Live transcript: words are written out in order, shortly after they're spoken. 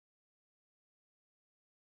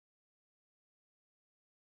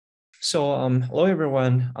Hello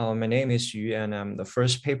everyone. My name is Yu, and I'm the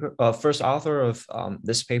first author of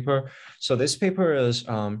this paper. So this paper is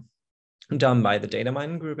done by the data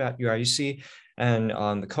mining group at UIUC, and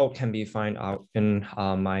the code can be found out in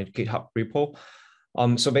my GitHub repo.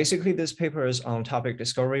 So basically, this paper is on topic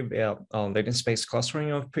discovery via latent space clustering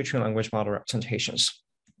of pretrained language model representations.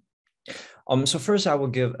 So first, I will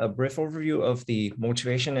give a brief overview of the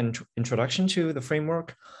motivation and introduction to the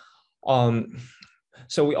framework.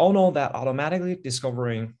 So we all know that automatically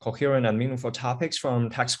discovering coherent and meaningful topics from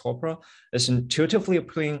text corpora is intuitively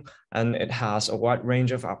appealing, and it has a wide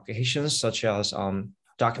range of applications such as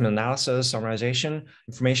document analysis, summarization,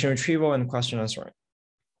 information retrieval, and question answering.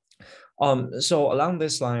 So along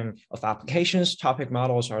this line of applications, topic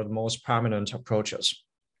models are the most prominent approaches.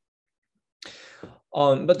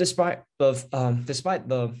 But despite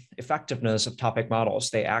the effectiveness of topic models,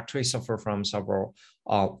 they actually suffer from several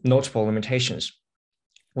notable limitations,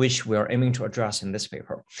 which we are aiming to address in this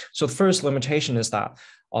paper. So the first limitation is that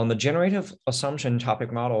the generative assumption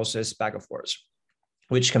topic models is bag of words,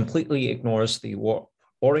 which completely ignores the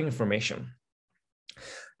ordering information.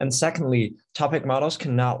 And secondly, topic models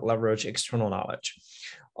cannot leverage external knowledge.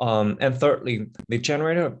 And thirdly, the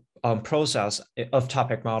generative process of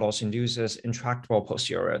topic models induces intractable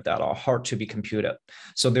posterior that are hard to be computed.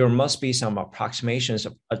 So there must be some approximations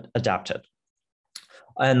adapted.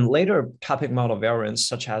 And later topic model variants,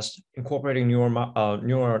 such as incorporating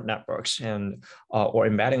neural networks and or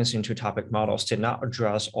embeddings into topic models, did not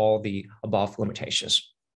address all the above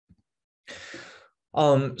limitations.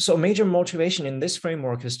 So major motivation in this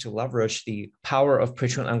framework is to leverage the power of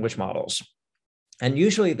pretrained language models. And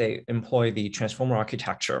usually they employ the transformer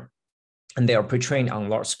architecture, and they are pre-trained on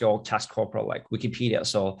large-scale text corpora like Wikipedia.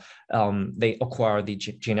 So they acquire the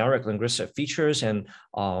generic linguistic features and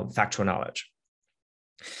factual knowledge.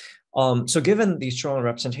 So given the strong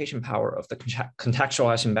representation power of the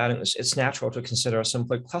contextualized embeddings, it's natural to consider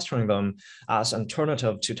simply clustering them as an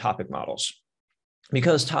alternative to topic models,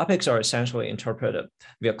 because topics are essentially interpreted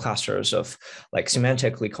via clusters of like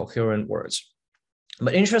semantically coherent words.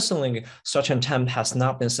 But interestingly, such an attempt has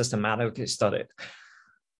not been systematically studied.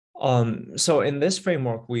 So in this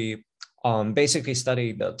framework, we basically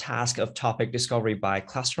study the task of topic discovery by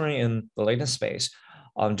clustering in the latent space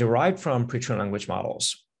derived from pretrained language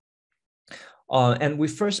models. And we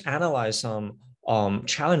first analyzed some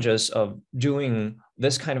challenges of doing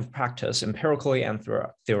this kind of practice empirically and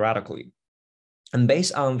theoretically. And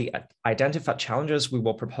based on the identified challenges, we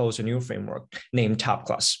will propose a new framework named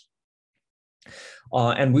TopClass.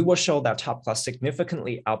 And we will show that TopClass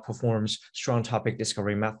significantly outperforms strong topic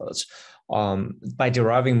discovery methods by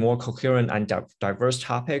deriving more coherent and diverse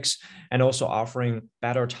topics, and also offering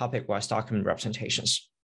better topic-wise document representations.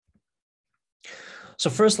 So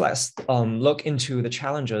first, let's look into the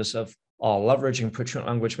challenges of leveraging pretrained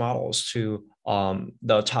language models to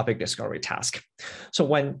the topic discovery task. So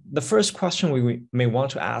the first question we may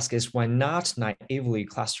want to ask is why not naively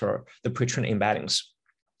cluster the pretrained embeddings?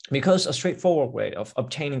 Because a straightforward way of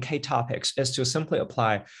obtaining K topics is to simply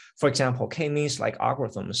apply, for example, K-means-like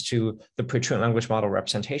algorithms to the pretrained language model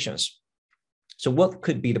representations. So what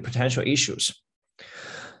could be the potential issues?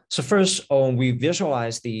 So first, we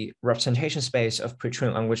visualize the representation space of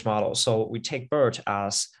pretrained language models. So we take BERT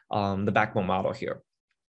as the backbone model here.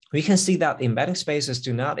 We can see that the embedding spaces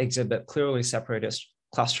do not exhibit clearly separated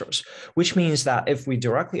clusters, which means that if we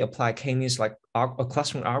directly apply K-means-like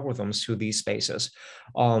clustering algorithms to these spaces,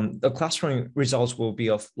 the clustering results will be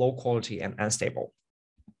of low quality and unstable.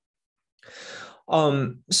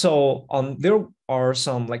 There are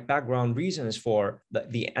some background reasons for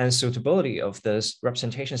the unsuitability of this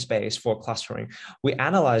representation space for clustering. We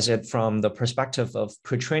analyze it from the perspective of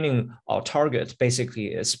pre-training target.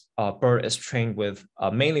 Basically, BERT is trained with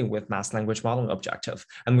mainly with mass language modeling objective.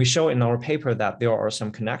 And we show in our paper that there are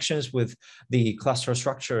some connections with the cluster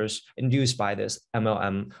structures induced by this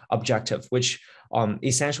MLM objective, which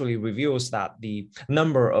essentially reveals that the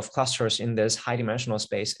number of clusters in this high dimensional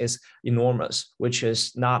space is enormous, which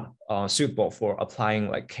is not suitable for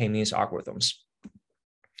applying K-means algorithms.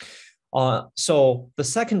 So the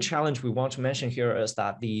second challenge we want to mention here is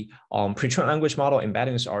that the pretrained language model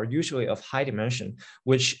embeddings are usually of high dimension,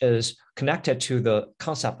 which is connected to the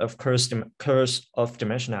concept of curse of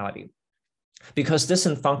dimensionality, because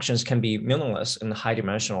distant functions can be meaningless in high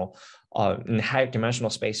dimensional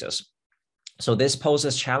spaces. So this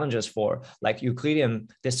poses challenges for Euclidean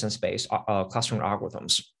distance-based clustering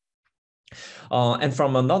algorithms. And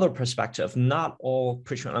from another perspective, not all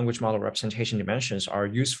pretrained language model representation dimensions are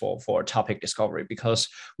useful for topic discovery, because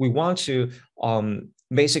we want to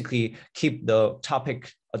basically keep the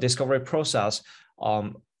topic discovery process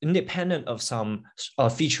independent of some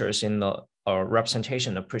features in the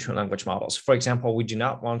representation of pre-trained language models. For example, we do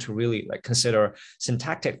not want to really like consider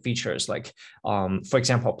syntactic features like, for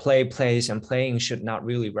example, play, plays, and playing should not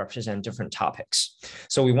really represent different topics.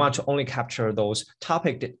 So we want to only capture those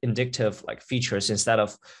topic indicative like features instead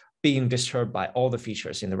of being disturbed by all the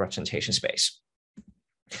features in the representation space.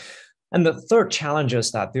 And the third challenge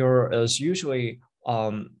is that there is usually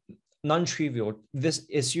non-trivial. This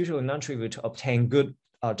is usually non-trivial to obtain good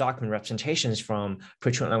document representations from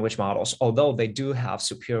pre-trained language models, although they do have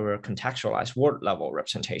superior contextualized word-level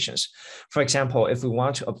representations. For example, if we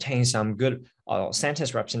want to obtain some good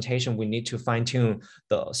sentence representation, we need to fine-tune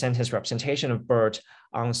the sentence representation of BERT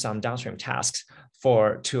on some downstream tasks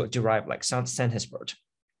to derive like some sentence BERT.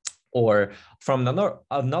 Or from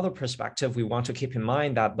another perspective, we want to keep in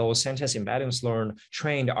mind that those sentence embeddings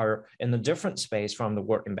trained are in a different space from the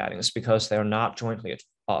word embeddings because they're not jointly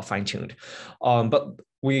fine-tuned. But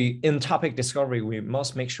in topic discovery, we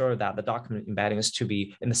must make sure that the document embeddings to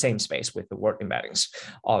be in the same space with the word embeddings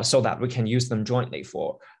so that we can use them jointly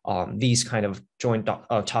for these kind of joint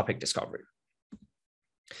topic discovery.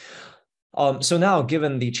 So now,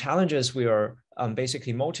 given the challenges, we are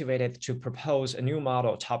basically motivated to propose a new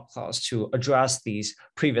model top class to address these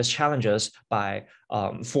previous challenges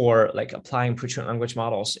for like applying pre-trained language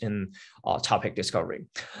models in topic discovery.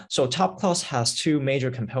 So top class has two major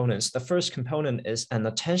components. The first component is an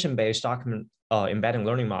attention-based document embedding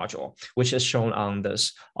learning module, which is shown on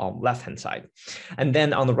this left-hand side. And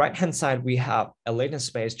then on the right-hand side, we have a latent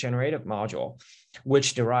space generative module,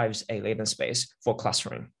 which derives a latent space for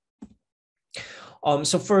clustering.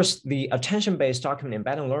 So first, the attention-based document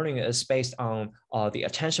embedding learning is based on the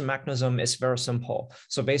attention mechanism. It's very simple.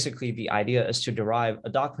 So basically, the idea is to derive a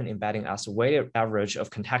document embedding as a weighted average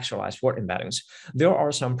of contextualized word embeddings. There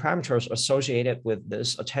are some parameters associated with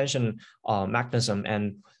this attention mechanism,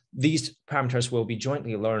 and these parameters will be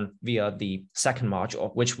jointly learned via the second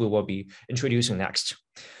module, which we will be introducing next.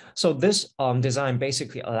 So this design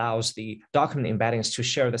basically allows the document embeddings to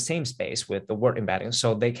share the same space with the word embeddings,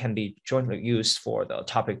 so they can be jointly used for the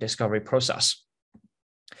topic discovery process.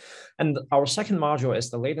 And our second module is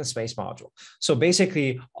the latent space module. So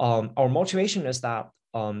basically, our motivation is that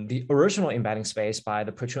the original embedding space by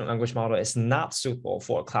the pre-trained language model is not suitable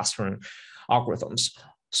for clustering algorithms.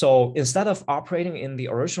 So instead of operating in the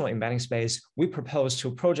original embedding space, we propose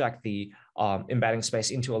to project the embedding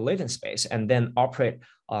space into a latent space and then operate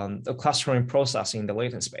the clustering process in the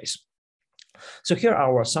latent space. So here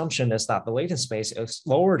our assumption is that the latent space is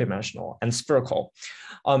lower dimensional and spherical.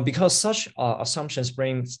 Because such assumptions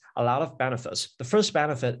brings a lot of benefits. The first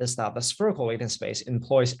benefit is that the spherical latent space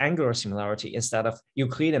employs angular similarity instead of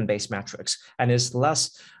Euclidean-based metrics and is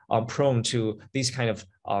less prone to these kind of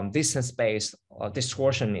distance-based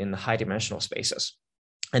distortion in high-dimensional spaces.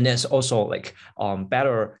 And it's also like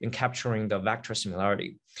better in capturing the vector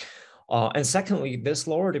similarity. And secondly, this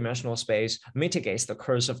lower dimensional space mitigates the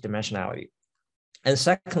curse of dimensionality. And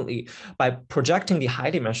secondly, by projecting the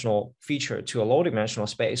high dimensional feature to a low dimensional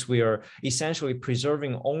space, we are essentially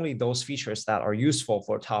preserving only those features that are useful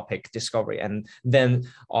for topic discovery, and then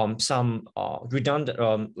some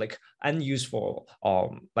redundant, like unuseful,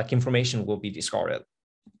 like information will be discarded.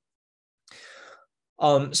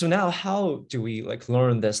 So now how do we like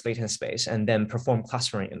learn this latent space and then perform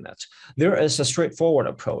clustering in it? There is a straightforward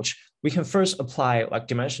approach. We can first apply like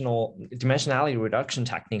dimensionality reduction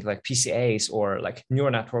technique like PCAs or like neural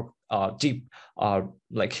network deep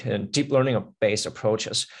learning based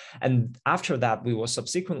approaches. And after that, we will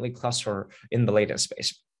subsequently cluster in the latent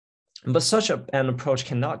space. But such an approach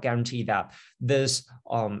cannot guarantee that this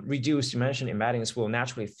reduced dimension embeddings will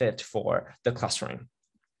naturally fit for the clustering.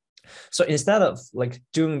 So instead of like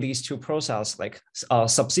doing these two processes, like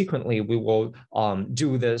subsequently, we will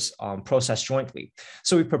do this process jointly.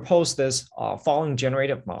 So we propose this following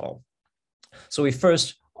generative model. So we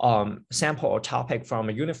first sample a topic from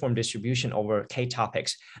a uniform distribution over k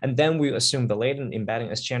topics, and then we assume the latent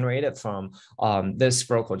embedding is generated from this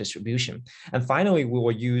spherical distribution. And finally, we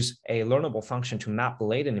will use a learnable function to map the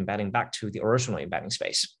latent embedding back to the original embedding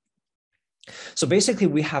space. So basically,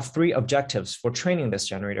 we have three objectives for training this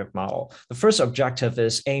generative model. The first objective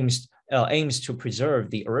is aims to preserve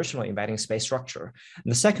the original embedding space structure.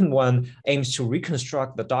 And the second one aims to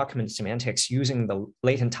reconstruct the document semantics using the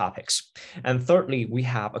latent topics. And thirdly, we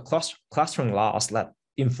have a clustering loss that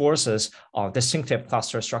enforces distinctive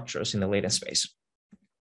cluster structures in the latent space.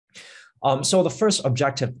 So the first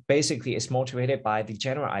objective basically is motivated by the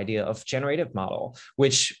general idea of generative model,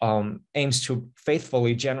 which aims to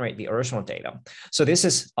faithfully generate the original data. So this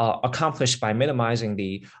is accomplished by minimizing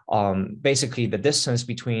the basically the distance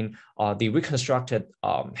between the reconstructed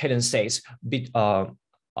hidden states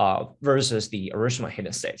versus the original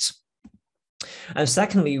hidden states. And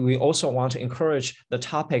secondly, we also want to encourage the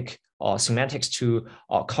topic semantics to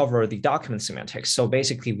cover the document semantics. So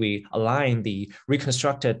basically, we align the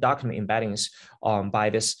reconstructed document embeddings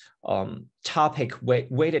by this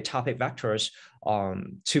weighted topic vectors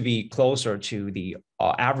to be closer to the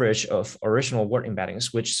average of original word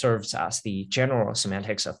embeddings, which serves as the general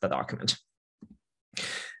semantics of the document.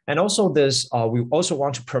 And also this, we also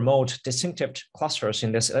want to promote distinctive clusters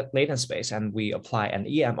in this latent space, and we apply an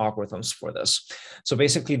EM algorithms for this. So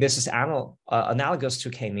basically, this is analogous to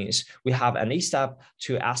k-means. We have an E step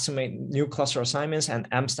to estimate new cluster assignments and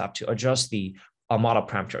M step to adjust the model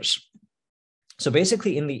parameters. So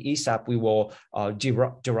basically, in the E step, we will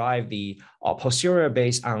derive the posterior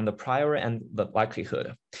based on the prior and the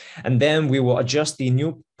likelihood. And then we will adjust the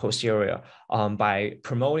new posterior by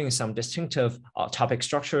promoting some distinctive topic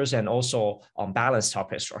structures and also balanced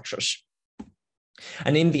topic structures.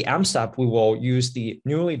 And in the M step, we will use the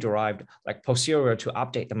newly derived posterior to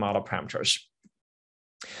update the model parameters.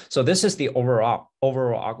 So this is the overall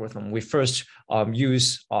algorithm. We first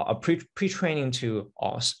use a pre-training to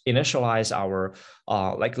initialize our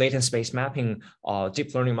latent space mapping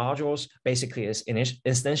deep learning modules, basically is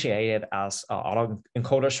instantiated as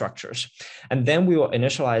autoencoder structures. And then we will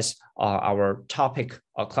initialize our topic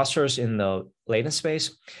clusters in the latent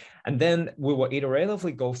space. And then we will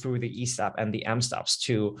iteratively go through the E step and the M steps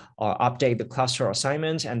to update the cluster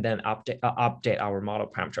assignments and then update our model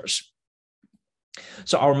parameters.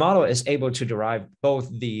 So our model is able to derive both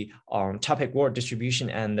the topic word distribution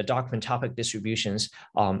and the document topic distributions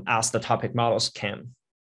as the topic models can.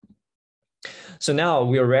 So now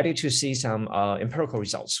we are ready to see some empirical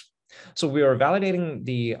results. So we are validating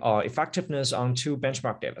the effectiveness on 2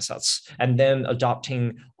 benchmark data sets and then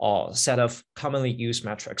adopting a set of commonly used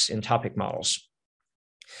metrics in topic models.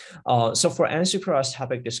 So for N-supervised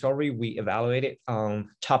topic discovery, we evaluated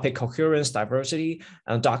topic coherence, diversity,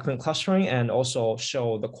 and document clustering, and also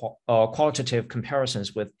show the qualitative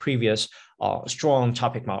comparisons with previous strong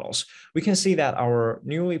topic models. We can see that our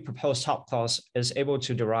newly proposed top class is able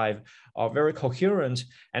to derive very coherent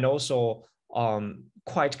and also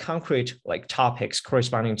quite concrete topics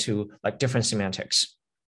corresponding to different semantics.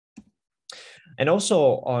 And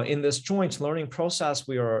also in this joint learning process,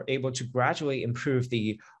 we are able to gradually improve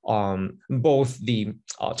the both the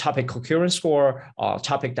topic coherence score,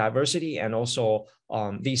 topic diversity, and also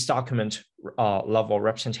these document level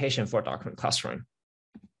representation for document clustering.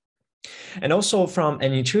 And also from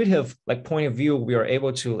an intuitive point of view, we are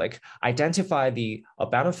able to identify the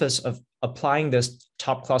benefits of applying this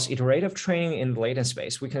top class iterative training in the latent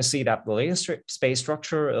space. We can see that the latent space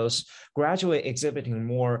structure is gradually exhibiting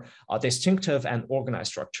more distinctive and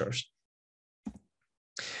organized structures.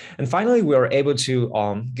 And finally, we are able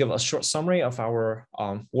to give a short summary of our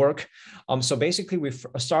work. So basically, we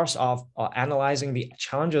start off analyzing the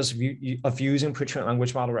challenges of using pre-trained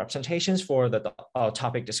language model representations for the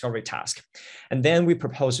topic discovery task. And then we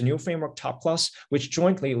propose a new framework top class, which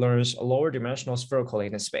jointly learns a lower dimensional spherical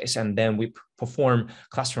latent space. And then we perform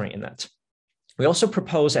clustering in it. We also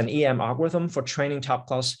propose an EM algorithm for training top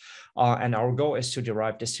class, and our goal is to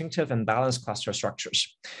derive distinctive and balanced cluster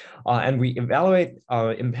structures. And we evaluate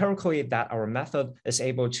empirically that our method is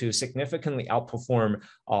able to significantly outperform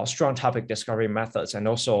strong topic discovery methods and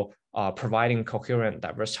also providing coherent,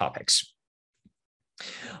 diverse topics.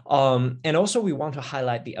 And also we want to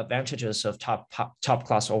highlight the advantages of top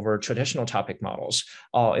class over traditional topic models.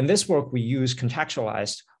 In this work, we use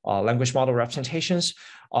contextualized language model representations,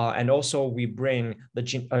 and also we bring the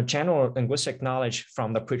general linguistic knowledge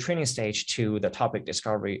from the pre-training stage to the topic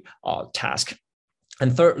discovery task.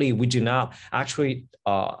 And thirdly, we do not actually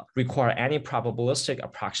require any probabilistic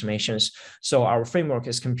approximations. So our framework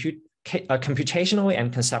is computationally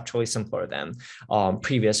and conceptually simpler than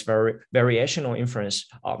previous variational inference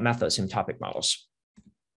methods in topic models.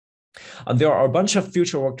 There are a bunch of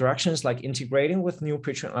future work directions like integrating with new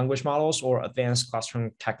pre-trained language models or advanced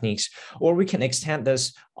clustering techniques, or we can extend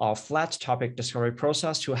this flat topic discovery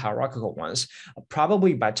process to hierarchical ones,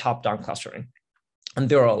 probably by top-down clustering. And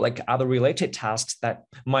there are other related tasks that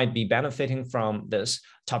might be benefiting from this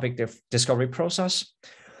topic discovery process.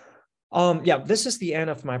 Yeah, this is the end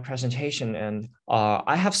of my presentation, and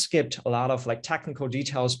I have skipped a lot of technical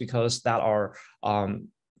details because that are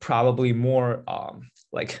probably more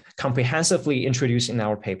like comprehensively introduced in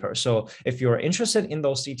our paper. So if you're interested in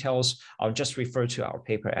those details, I'll just refer to our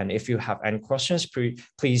paper. And if you have any questions,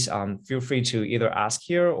 please feel free to either ask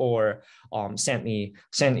here or send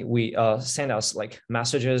us like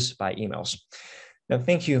messages by emails. Now,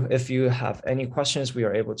 thank you. If you have any questions, we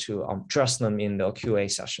are able to address them in the QA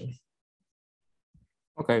session.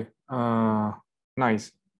 Okay,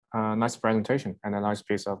 nice. Nice presentation and a nice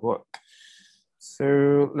piece of work.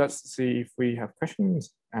 So let's see if we have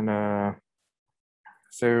questions. And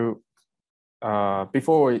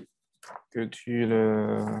before we go to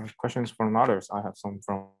the questions from others, I have some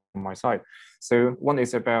from my side. So one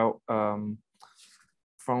is about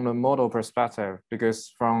from the model perspective,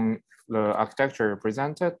 because from the architecture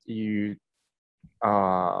presented, you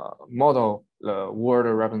model the word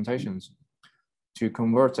representations to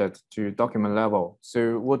convert it to document level.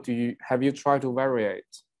 So have you tried to variate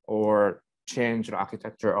or change the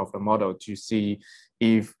architecture of the model to see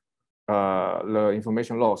if the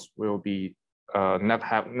information loss will be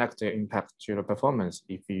have negative impact to the performance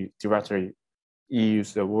if you directly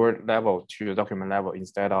use the word level to the document level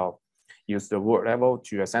instead of use the word level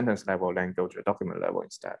to a sentence level, then go to a document level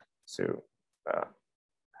instead. So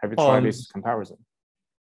have you tried this comparison?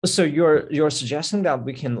 So you're suggesting that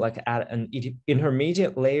we can like add an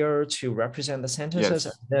intermediate layer to represent the sentences,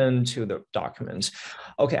 yes, and then to the documents.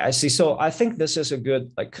 Okay, I see. So I think this is a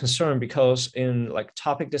good like concern, because in like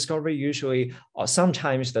topic discovery, usually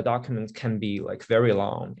sometimes the document can be like very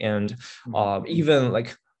long and even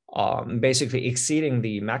like basically exceeding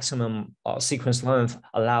the maximum sequence length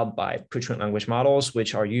allowed by pre-trained language models,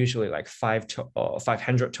 which are usually like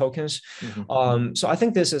 500 tokens. So I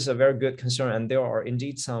think this is a very good concern, and there are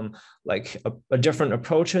indeed some like different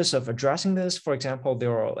approaches of addressing this. For example,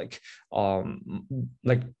 there are like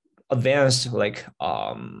advanced like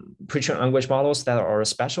pre-trained language models that are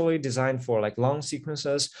especially designed for like long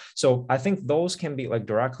sequences. So I think those can be like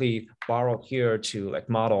directly borrowed here to like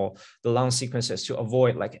model the long sequences to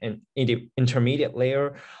avoid like an intermediate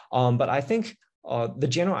layer. But I think the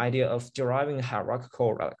general idea of deriving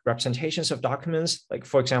hierarchical representations of documents, like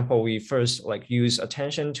for example, we first like use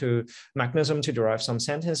attention to mechanism to derive some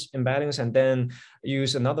sentence embeddings, and then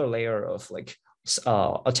use another layer of like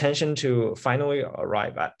attention to finally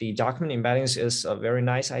arrive at the document embeddings, is a very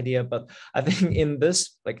nice idea. But I think in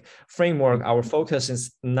this like framework, our focus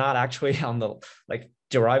is not actually on the like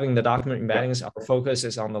deriving the document embeddings. Our focus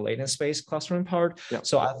is on the latent space clustering part.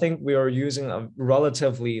 So I think we are using a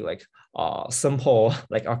relatively like simple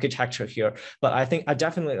like architecture here. But I think I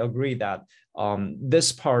definitely agree that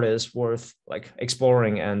this part is worth like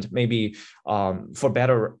exploring, and maybe for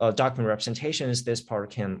better document representations, this part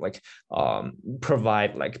can like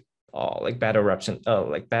provide like better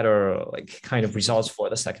kind of results for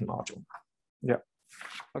the second module. Yeah.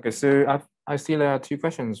 Okay. So I see there are two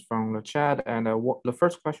questions from the chat, and the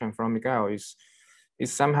first question from Miguel is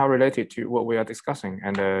somehow related to what we are discussing.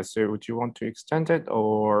 And so would you want to extend it,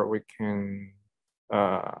 or we can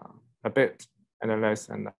a bit and less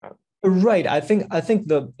and Right. I think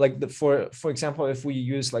for example, if we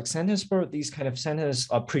use like sentence bird, these kind of sentence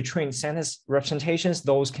pre-trained sentence representations,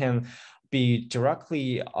 those can be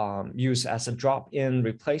directly used as a drop-in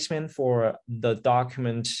replacement for the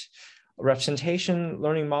document representation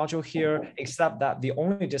learning module here, except that the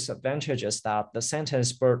only disadvantage is that the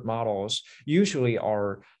sentence bird models usually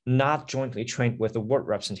are not jointly trained with the word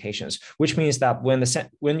representations, which means that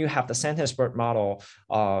when you have the sentence bird model,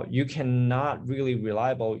 you cannot really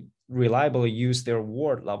reliably use their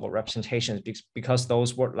word level representations, because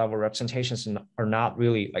those word level representations are not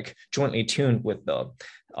really like jointly tuned with the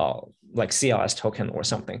like CLS token or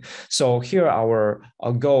something. So here our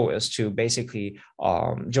goal is to basically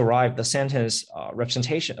derive the sentence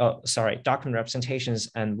document representations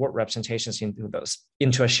and word representations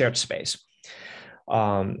into a shared space.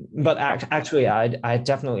 But actually, I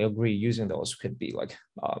definitely agree using those could be like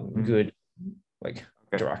good like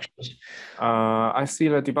directions. I see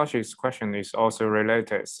the Debashi's question is also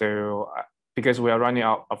related. So because we are running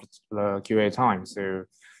out of the QA time, so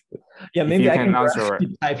yeah, maybe I can answer it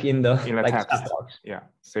type in the like text. Yeah.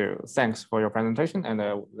 So thanks for your presentation, and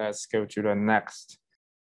let's go to the next